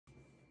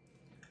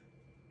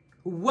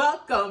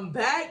Welcome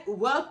back,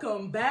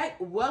 welcome back,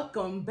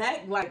 welcome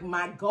back like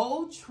my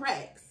gold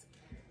tracks.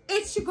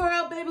 It's your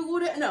girl, Baby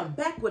Wooda, and I'm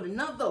back with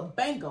another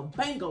banger.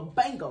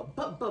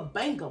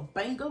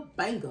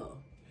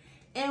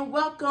 And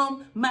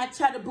welcome, my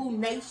Chattaboo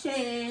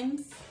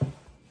Nations.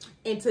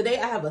 And today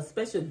I have a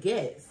special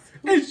guest.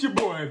 It's your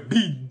boy,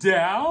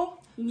 B-Dow.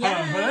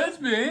 Yes, her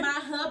husband. My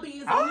hubby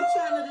is on the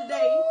channel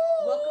today.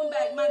 Welcome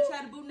back, my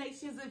Chattaboo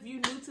Nations. If you're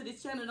new to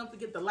this channel, don't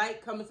forget to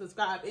like, comment,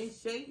 subscribe, and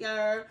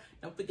share.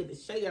 Don't forget to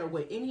share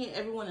with any and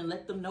everyone and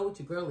let them know what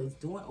your girl is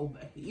doing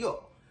over here.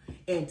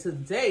 And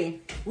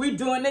today, we're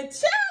doing the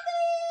challenge.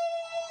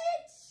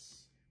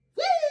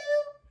 Woo!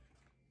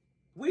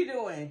 We're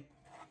doing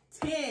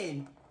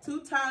 10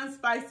 2-time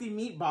spicy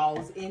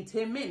meatballs in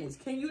 10 minutes.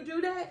 Can you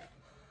do that?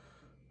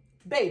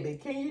 Baby,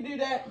 can you do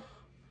that?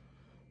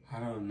 I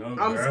don't know,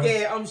 I'm girl.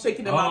 scared. I'm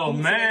shaking in my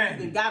boots man.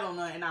 and got on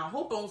her, and I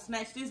hope I don't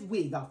snatch this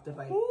wig off the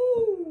face.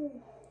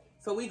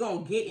 So we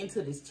gonna get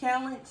into this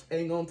challenge.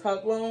 Ain't gonna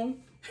talk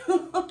long.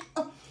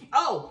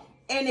 Oh,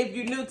 and if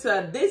you're new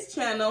to this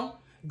channel,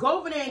 go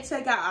over there and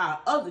check out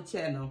our other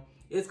channel.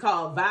 It's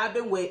called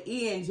VIBIN with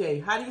E and J.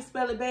 How do you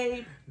spell it,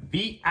 babe?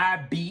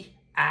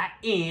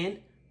 VIBIN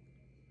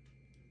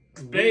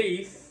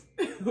space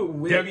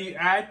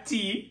WIT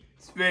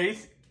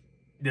space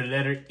the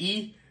letter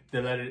E,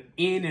 the letter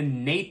N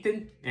and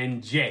Nathan,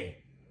 and J.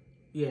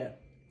 Yeah.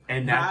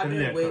 And not the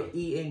VIBIN liquor. with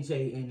E and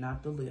J and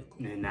not the liquor.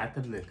 And not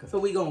the liquor. So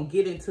we're going to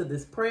get into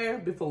this prayer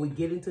before we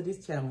get into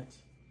this challenge.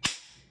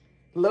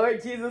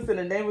 Lord Jesus, in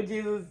the name of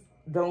Jesus,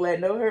 don't let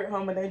no hurt,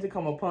 harm, or danger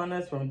come upon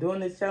us from doing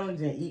this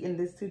challenge and eating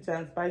this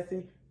 2-time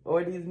spicy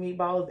or these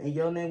meatballs. In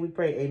your name we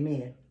pray,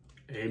 amen.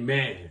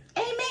 Amen.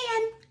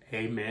 Amen.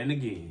 Amen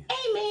again.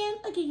 Amen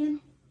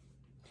again.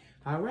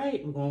 All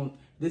right, we're going,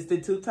 this the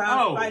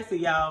 2-time spicy,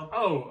 y'all.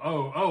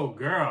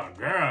 Girl.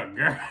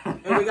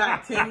 And we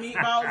got 10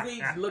 meatballs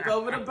each. Look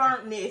over the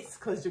burntness,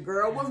 because your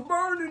girl was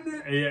burning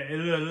it. Yeah,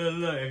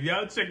 look. If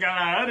y'all check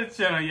out our other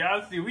channel,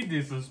 y'all see we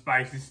did some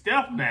spicy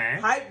stuff,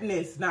 man.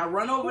 Hypeness. Now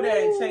run over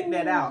there and check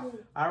that out.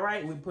 All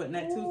right, we're putting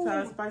that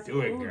 2-time spicy.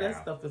 Do it, Ooh, girl.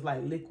 that stuff is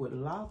like liquid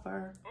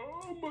lava.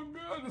 Oh my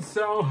God, it's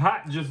so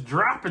hot, just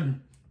dropping.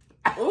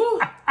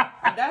 Ooh,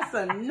 that's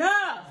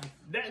enough.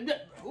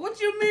 What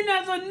you mean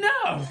that's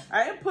enough?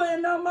 I ain't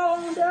putting no more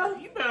on there.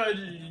 You better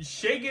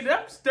shake it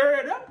up,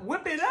 stir it up,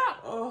 whip it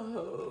up.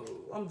 Oh,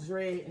 I'm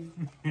dreading.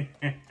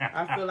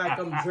 I feel like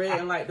I'm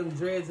dreading like them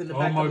dreads in the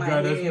back my of my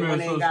God, that head when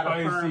they smells ain't so got a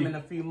perm spicy. in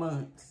a few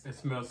months. It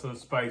smells so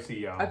spicy,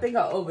 y'all. I think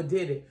I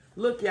overdid it.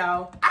 Look,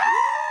 y'all.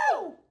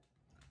 Ow!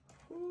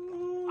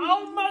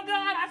 Oh my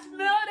God, I smell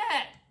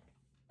that.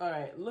 All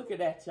right, look at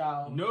that,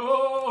 y'all. No.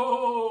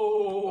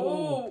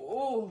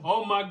 Ooh.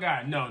 Oh my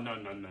God, no.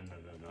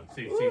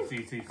 See.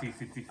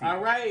 All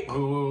right.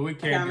 Oh, we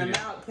can't do this.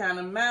 Count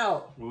them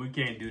out. We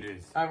can't do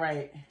this. All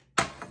right.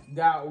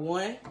 Got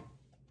 1.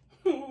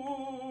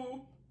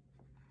 Ooh.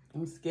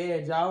 I'm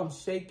scared, y'all. I'm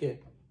shaking.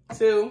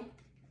 2.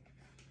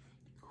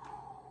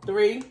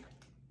 3.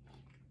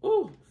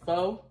 Ooh,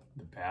 4.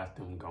 The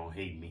bathroom gonna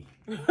hate me.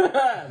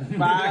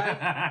 5.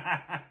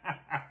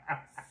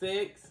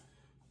 6.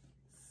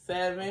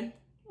 7.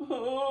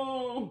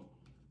 Ooh.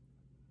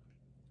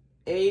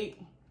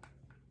 8.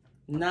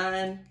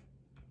 9.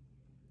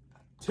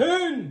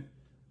 10.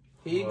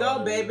 Here you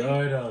go, baby.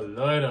 Lord. 10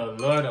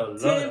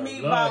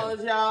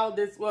 meatballs, y'all.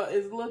 This what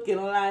it's looking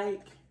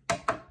like.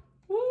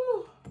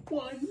 Woo.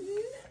 1.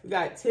 We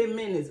got 10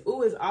 minutes.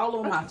 Ooh, it's all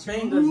on my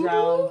fingers,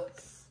 y'all.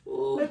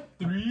 Ooh.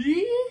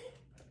 3.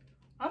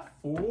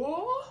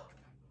 4.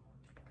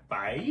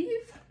 5.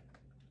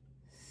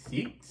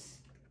 6.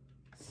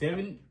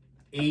 7.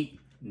 8.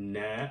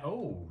 9.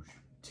 Oh,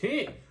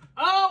 10.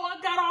 Oh, I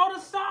got all the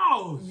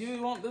sauce.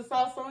 You want the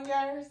sauce on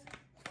yours?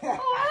 Oh,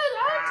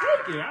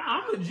 I'll take it.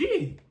 I'm a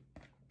G.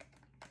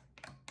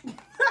 Woo!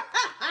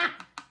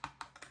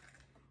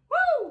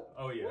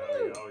 Oh yeah.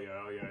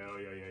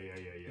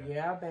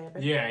 Yeah,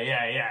 baby. Yeah,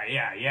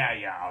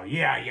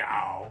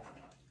 y'all.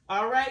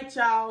 All right,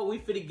 y'all. We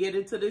finna get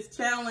into this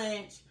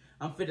challenge.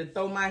 I'm finna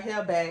throw my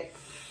hair back.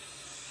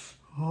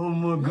 Oh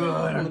my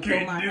God, I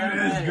can't do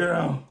this,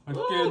 girl. I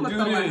can't I'm gonna do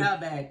throw my this. hair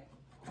back.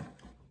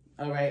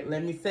 All right,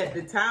 let me set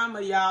the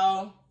timer,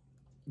 y'all.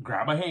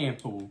 Grab a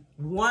handful.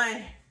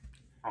 1,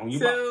 On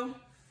your 2,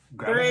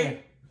 Grab a 3, hand.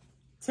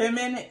 10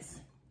 minutes.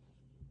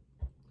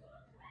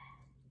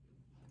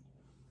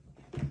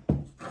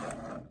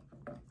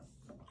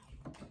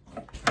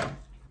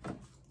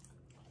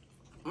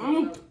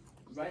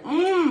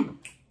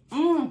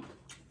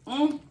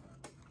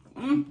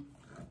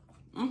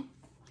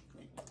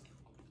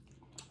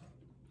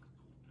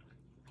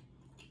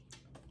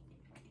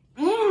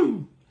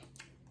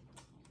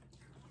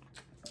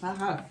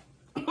 Uh-huh.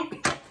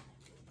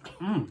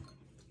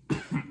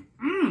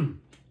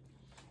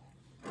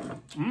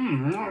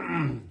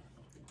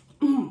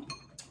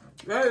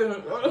 Yeah,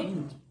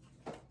 baby.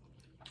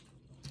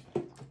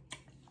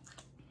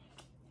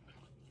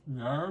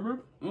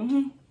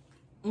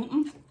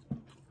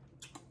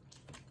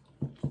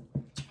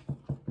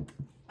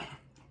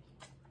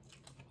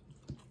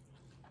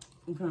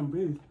 I'm trying to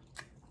breathe.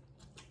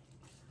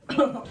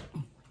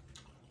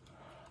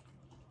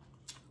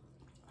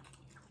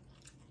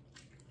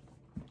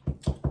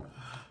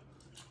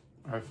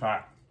 That's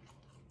hot.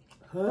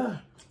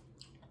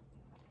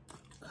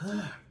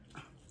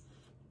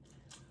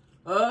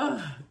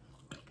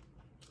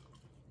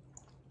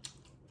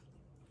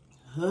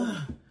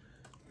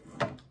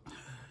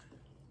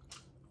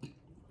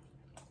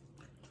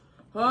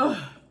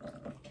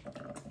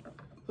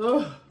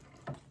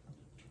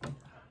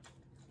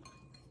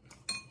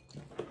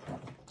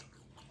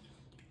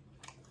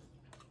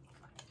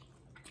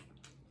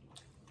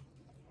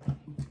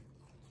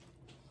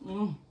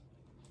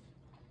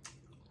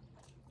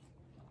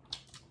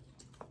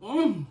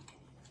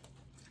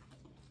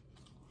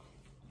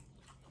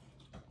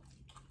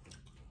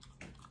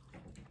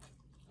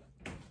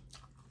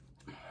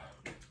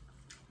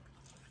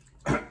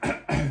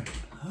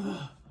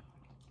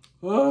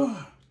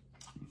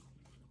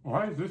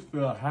 Why does this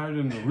feel hotter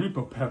than the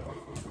Reaper pepper?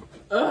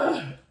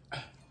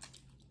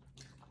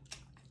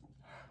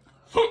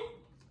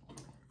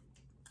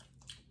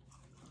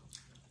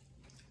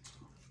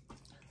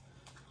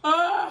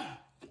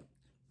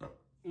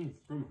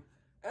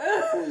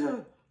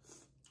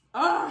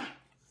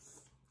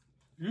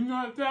 You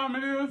know what time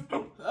it is?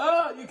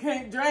 Oh, you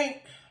can't drink.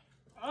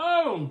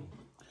 Oh!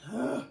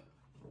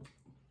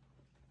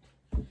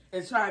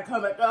 It's trying to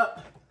come back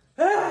up.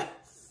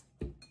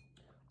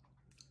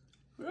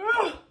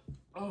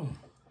 Oh.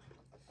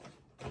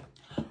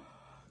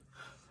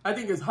 I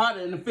think it's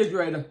hotter in the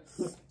refrigerator.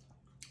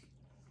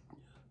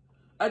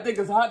 I think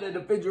it's hotter in the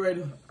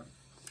refrigerator.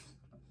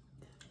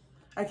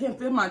 I can't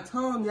feel my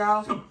tongue,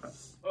 y'all.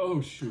 Oh,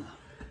 shoot.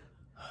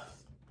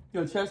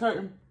 Your chest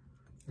hurting?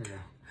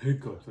 Yeah,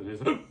 hiccups in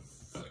this.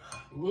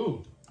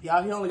 Ooh.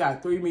 Y'all, he only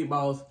got 3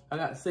 meatballs. I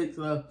got 6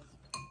 left.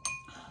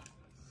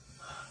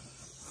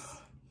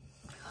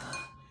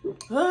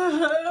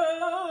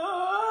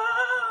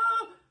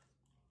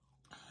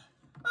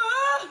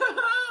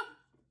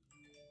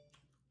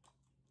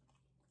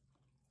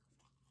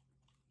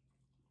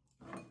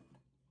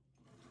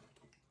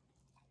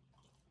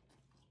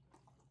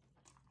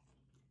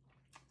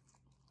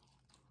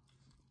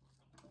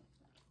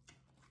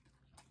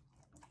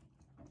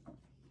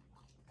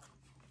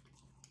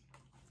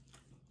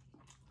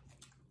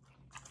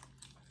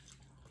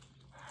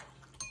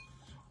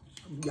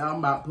 Y'all, I'm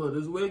about to put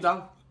this wig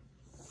on.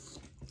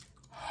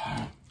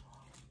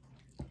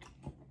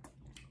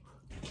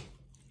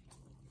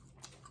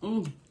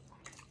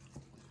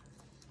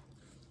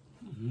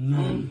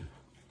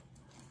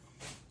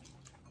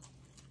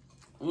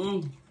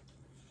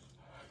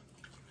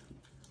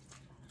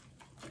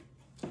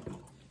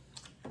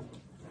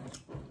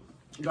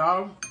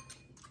 Y'all,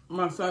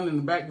 my son in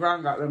the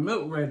background got the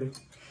milk ready.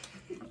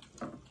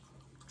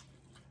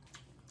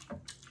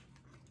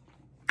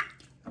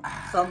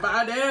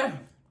 Somebody,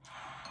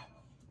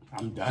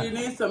 I'm done. she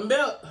needs some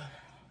milk.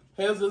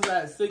 His is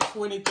at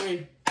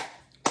 6:23.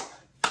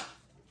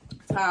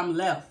 Time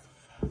left.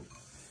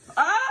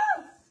 Ah!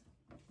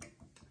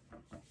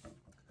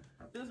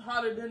 This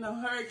hotter than a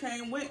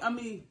hurricane wing. I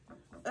mean,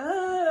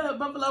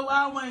 Buffalo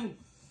Wild Wing.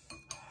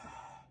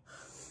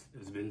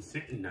 It's been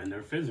sitting in the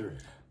refrigerator.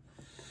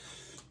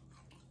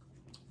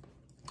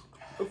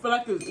 I feel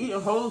like it's eating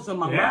holes in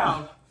my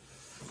mouth.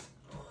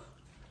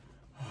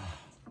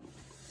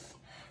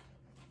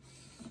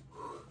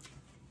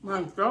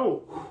 My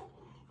throat.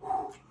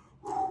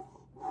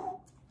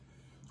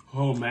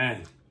 Oh,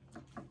 man.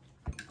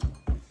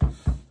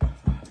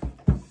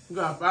 We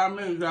got 5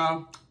 minutes,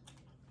 y'all.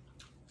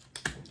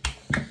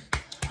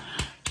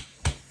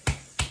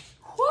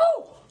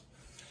 Woo!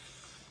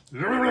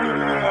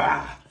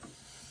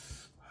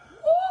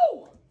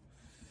 Woo!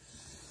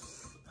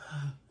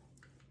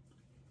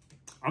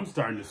 I'm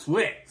starting to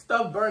sweat.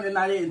 Stuff burning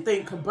I didn't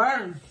think could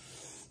burn.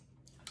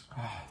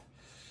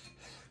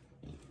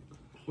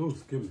 Oh,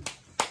 excuse me.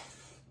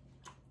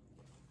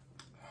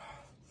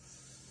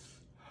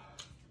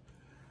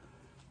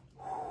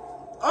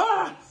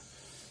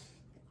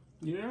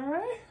 You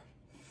alright?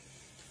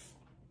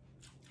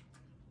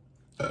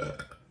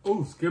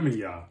 Oh, scare me,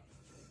 y'all.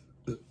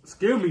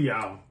 Scare me,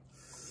 y'all.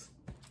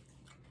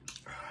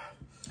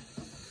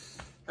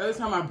 Every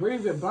time I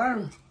breathe, it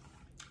burns.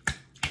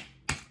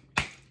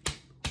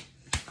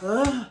 You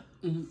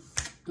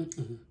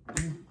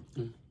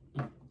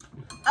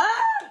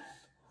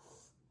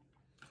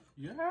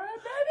alright,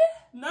 baby?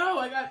 No,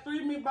 I got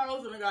 3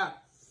 meatballs and I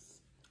got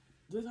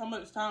just how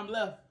much time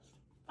left.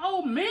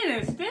 Oh,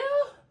 man, still?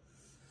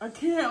 I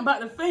can't, I'm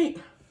about to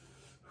faint.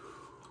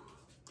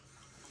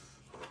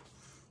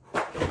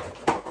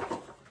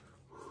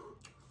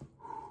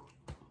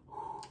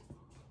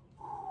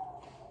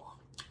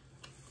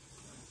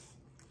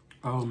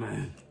 Oh,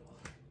 man.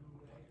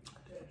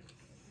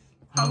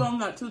 How long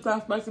that 2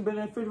 times spicy been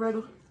in the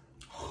refrigerator?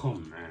 Oh,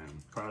 man.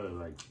 Probably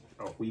like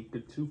a week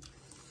or 2.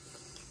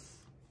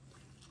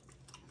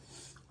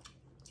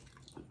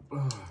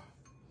 Oh,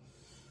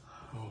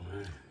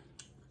 man.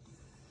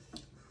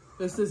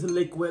 This is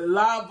liquid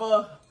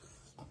lava.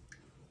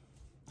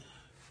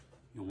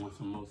 You want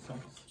some more sauce?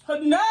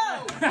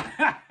 No!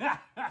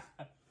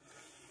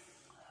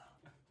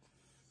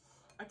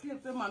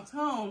 feel my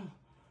tongue.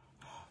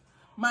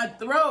 My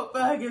throat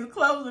feel like it's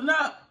closing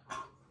up.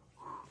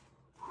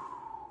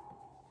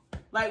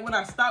 Like when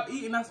I stop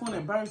eating, that's when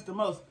it burns the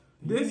most.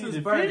 This is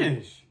burning.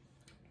 Finish.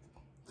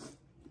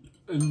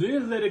 And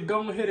then let it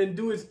go ahead and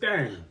do its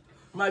thing.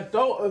 My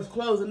throat is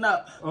closing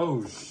up.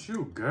 Oh,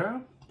 shoot,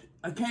 girl.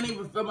 I can't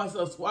even feel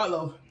myself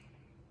swallow.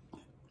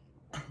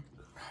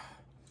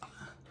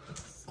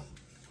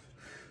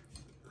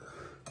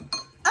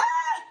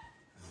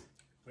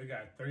 We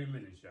got 3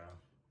 minutes, y'all.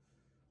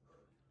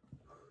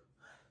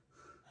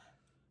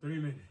 3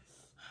 minutes.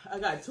 I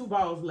got 2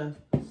 balls left.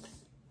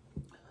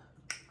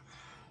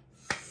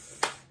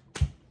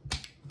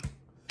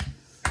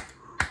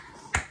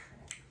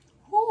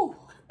 Whew.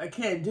 I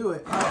can't do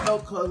it. My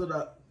throat close it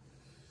up.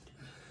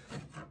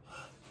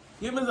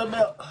 Give me some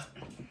milk.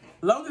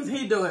 Long as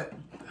he do it.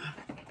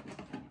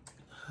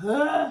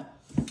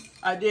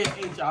 I did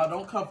 8, y'all.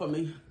 Don't come for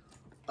me.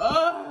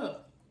 I'm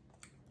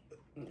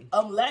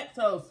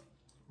lactose.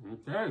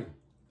 Okay.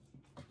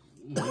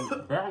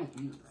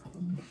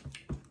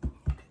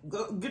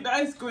 Go get the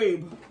ice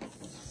cream.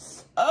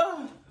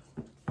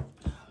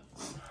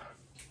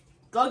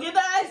 Go get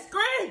the ice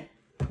cream.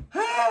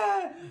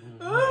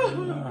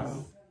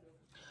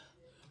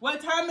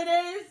 What time it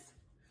is?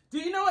 Do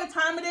you know what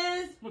time it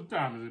is? What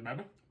time is it,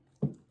 baby?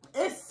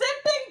 It's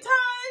sipping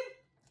time.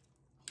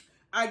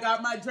 I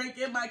got my drink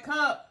in my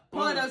cup.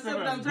 Pour it up, sip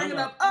it up, drink it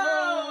up.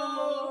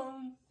 Oh.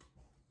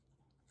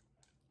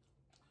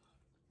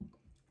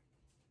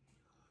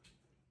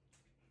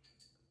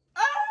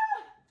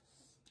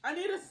 I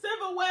need a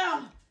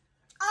silverware.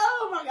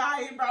 Oh my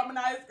God, he brought me an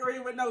ice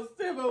cream with no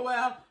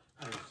silverware.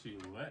 Oh, she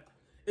what?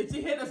 And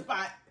she hit the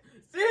spot.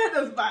 She hit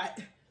the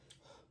spot.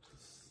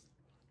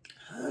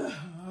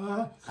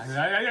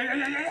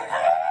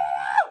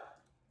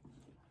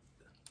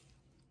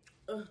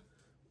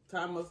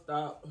 Time will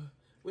stop.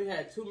 We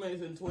had 2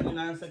 minutes and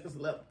 29 seconds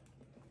left.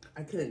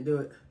 I couldn't do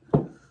it.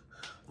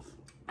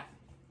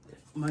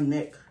 My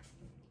neck.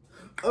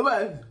 Oh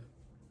my.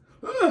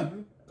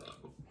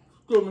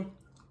 Excuse me.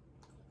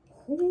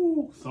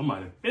 Ooh,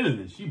 somebody feeling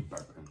it. She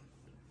burping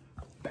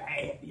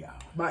bad, y'all.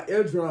 My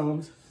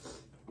eardrums.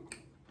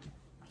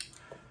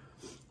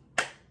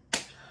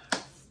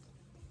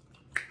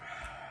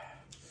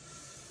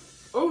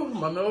 Oh,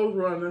 my nose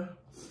running.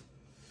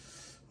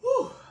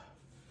 Whew.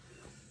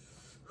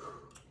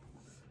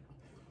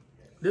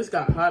 This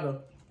got hotter.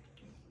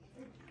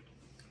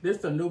 This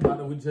is the new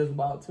bottle we just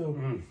bought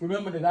too.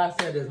 Remember the guy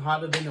said it's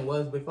hotter than it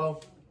was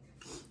before?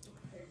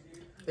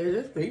 Is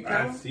this 3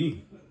 times? I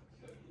see.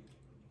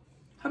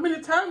 How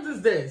many times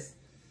is this?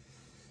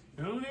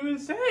 I don't even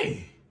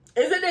say.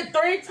 Isn't it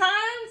 3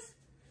 times?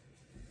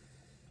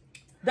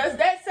 Does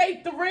that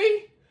say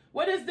 3?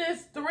 What is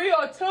this, 3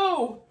 or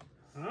 2?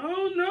 I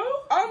don't know.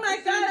 Oh my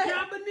It's God. in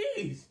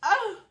Japanese.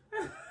 Oh.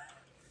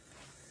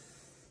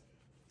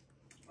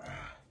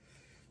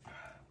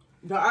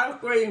 The ice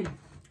cream.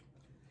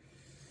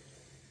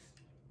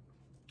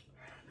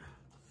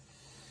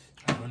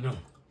 I don't know.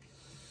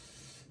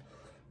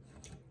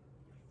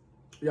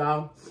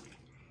 Y'all,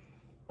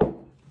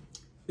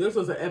 this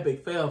was an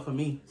epic fail for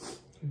me.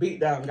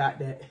 Beatdown got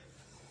that.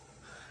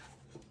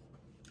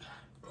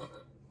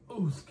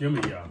 Oh, excuse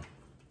me, y'all.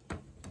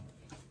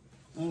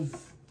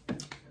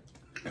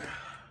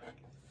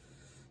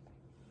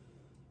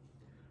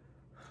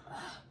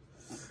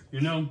 You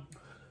know,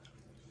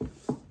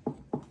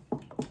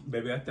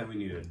 baby, I think we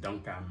need to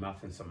dunk our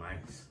mouth in some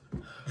ice.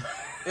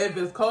 If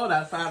it's cold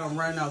outside, I'm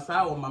running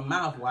outside with my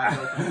mouth wide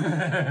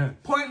open.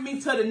 Point me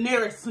to the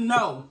nearest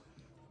snow.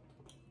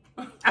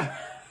 I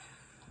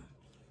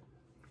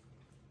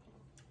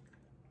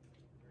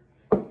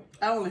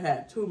only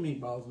had 2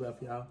 meatballs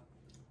left, y'all.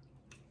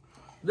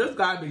 This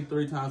gotta be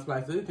 3 times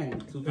spicy. It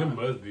can't be 2 It times.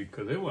 must be,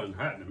 because it wasn't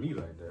hot to me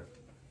like that.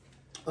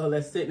 Oh,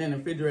 let's sit in the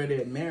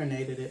refrigerator and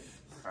marinated it.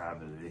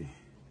 Probably.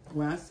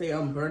 When I say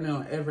I'm burning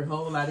on every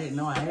hole I didn't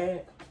know I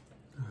had.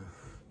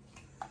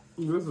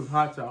 This is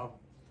hot, y'all.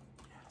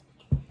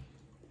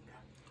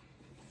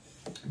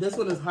 This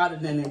one is hotter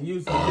than it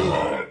used to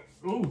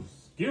be. Ooh,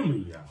 excuse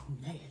me, y'all.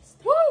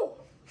 Nasty. Woo!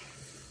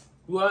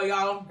 Well,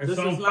 y'all, It's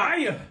on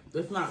fire.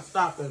 It's not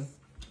stopping.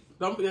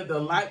 Don't forget to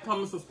like,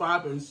 comment,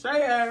 subscribe, and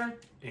share.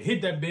 And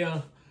hit that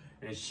bell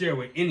and share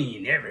with any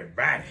and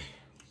everybody.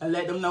 And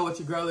let them know what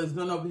your girl is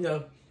doing over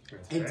here.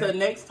 That's Until right.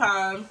 next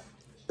time,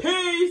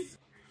 peace.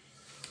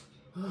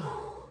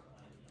 Oh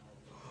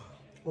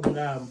my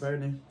God, I'm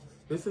burning.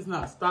 This is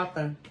not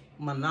stopping.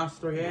 My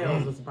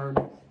nostrils is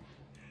burning.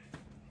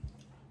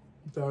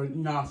 The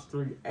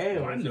nostrils.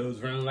 My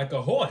nose running like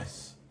a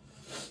horse.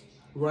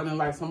 Running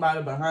like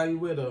somebody behind you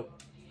with a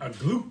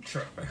glute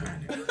truck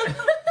behind it.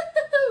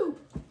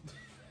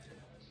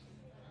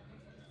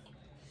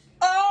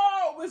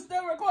 Oh, we're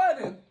still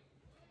recording.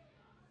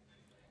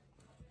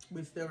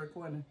 We're still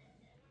recording.